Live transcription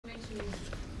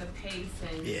pace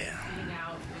and being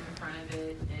out in front of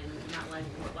it and not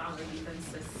allowing the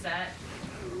defense to set.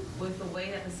 With the way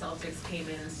that the Celtics came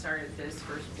in and started this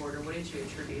first quarter, what did you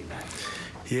attribute that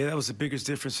to? Yeah, that was the biggest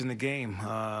difference in the game.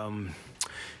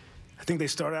 I think they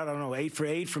started out, I don't know, 8 for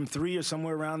 8 from 3 or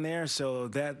somewhere around there. So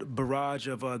that barrage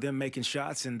of them making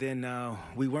shots, and then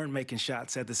we weren't making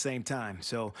shots at the same time.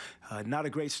 So not a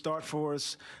great start for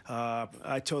us.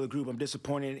 I told the group I'm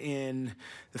disappointed in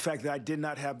the fact that I did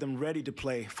not have them ready to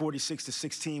play.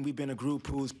 46-16, we've been a group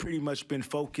who's pretty much been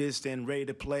focused and ready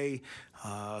to play.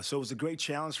 So it was a great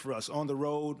challenge for us on the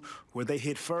road where they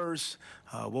hit first.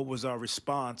 What was our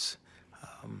response?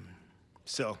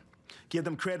 So give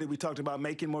them credit. We talked about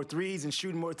making more threes and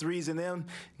shooting more threes in them.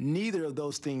 Neither of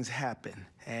those things happened.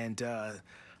 And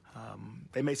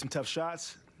they made some tough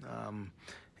shots,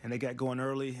 and they got going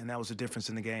early, and that was the difference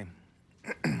in the game.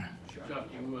 Jacque,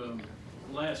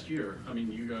 last year, I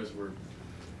mean, you guys were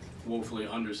woefully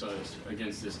undersized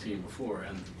against this team before,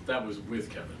 and that was with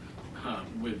Kevin.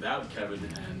 Without Kevin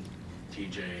and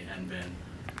TJ and Ben,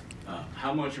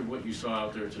 how much of what you saw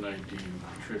out there tonight do you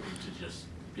attribute to just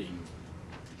being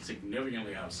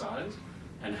significantly outsized,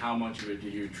 and how much of it do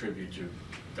you attribute to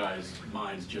guys'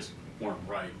 minds just weren't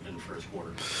right in the first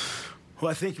quarter? Well,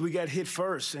 I think we got hit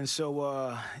first, and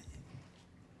so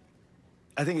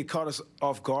I think it caught us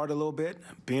off guard a little bit,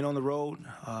 being on the road.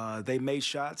 They made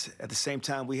shots. At the same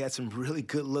time, we had some really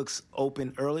good looks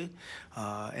open early.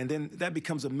 And then that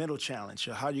becomes a mental challenge.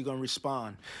 How are you going to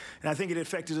respond? And I think it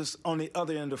affected us on the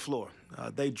other end of the floor.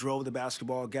 They drove the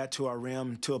basketball, got to our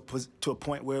rim to a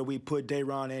point where we put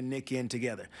Day'Ron and Nick in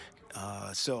together.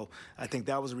 So I think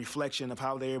that was a reflection of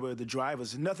how they were able to drive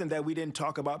us. Nothing that we didn't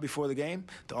talk about before the game,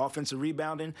 the offensive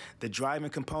rebounding, the driving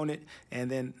component,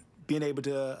 and then being able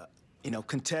to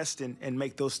contest and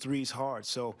make those threes hard.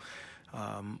 So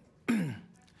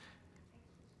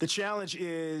the challenge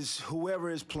is whoever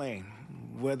is playing,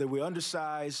 whether we're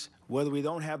undersized, whether we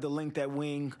don't have the length at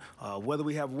wing, whether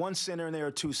we have one center and there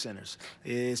are two centers,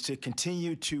 is to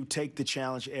continue to take the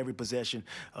challenge every possession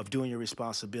of doing your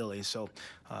responsibility. So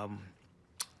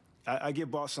I give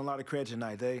Boston a lot of credit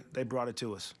tonight. They brought it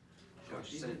to us.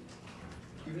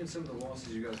 Even in some of the losses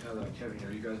you guys had without Kevin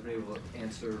here, you guys have been able to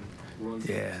answer runs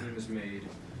that the team has made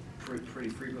pretty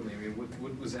frequently. I mean,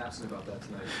 what was absent about that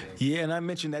tonight? Yeah, and I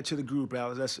mentioned that to the group,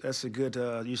 Alex. That's a good,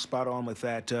 you're spot on with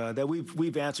that. That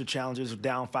we've answered challenges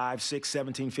down 5, 6,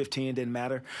 17, 15, it didn't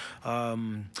matter.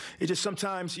 It just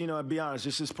sometimes, I'll be honest,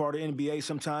 this is part of NBA.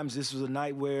 Sometimes this was a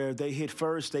night where they hit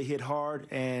first, they hit hard,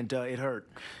 and it hurt.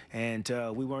 And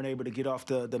we weren't able to get off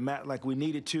the mat like we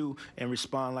needed to and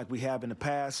respond like we have in the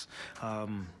past.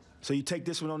 So you take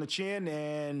this one on the chin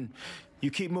and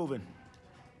you keep moving.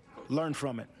 Learn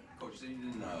from it. Coach, you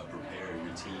didn't prepare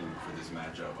your team for this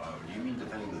matchup. Do you mean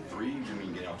defending the three? Do you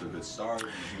mean getting off to a good start? Do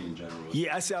you mean in general?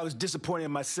 Yeah, I said I was disappointed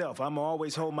in myself. I'm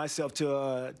always hold myself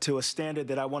to a standard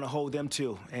that I want to hold them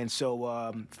to. And so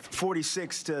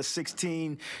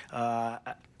 46-16,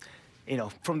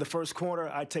 from the first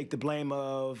quarter, I take the blame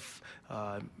of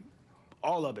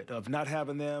all of it, of not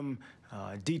having them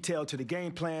detailed to the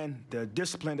game plan, the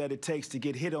discipline that it takes to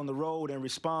get hit on the road and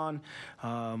respond.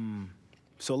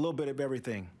 So a little bit of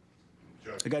everything.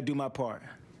 Jacque, I got to do my part.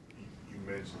 You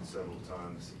mentioned several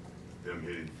times them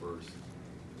hitting first.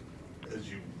 As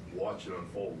you watch it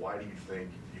unfold, why do you think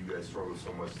you guys struggled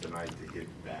so much tonight to hit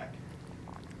back?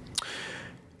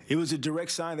 It was a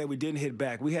direct sign that we didn't hit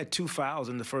back. We had 2 fouls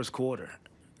in the first quarter.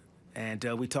 And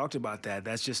we talked about that.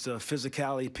 That's just a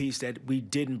physicality piece that we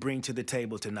didn't bring to the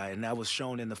table tonight, and that was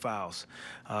shown in the fouls.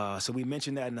 So we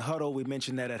mentioned that in the huddle. We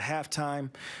mentioned that at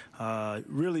halftime.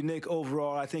 Really, Nick,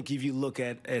 overall, I think if you look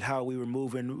at how we were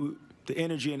moving, the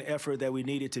energy and effort that we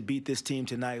needed to beat this team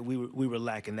tonight, we were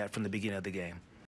lacking that from the beginning of the game.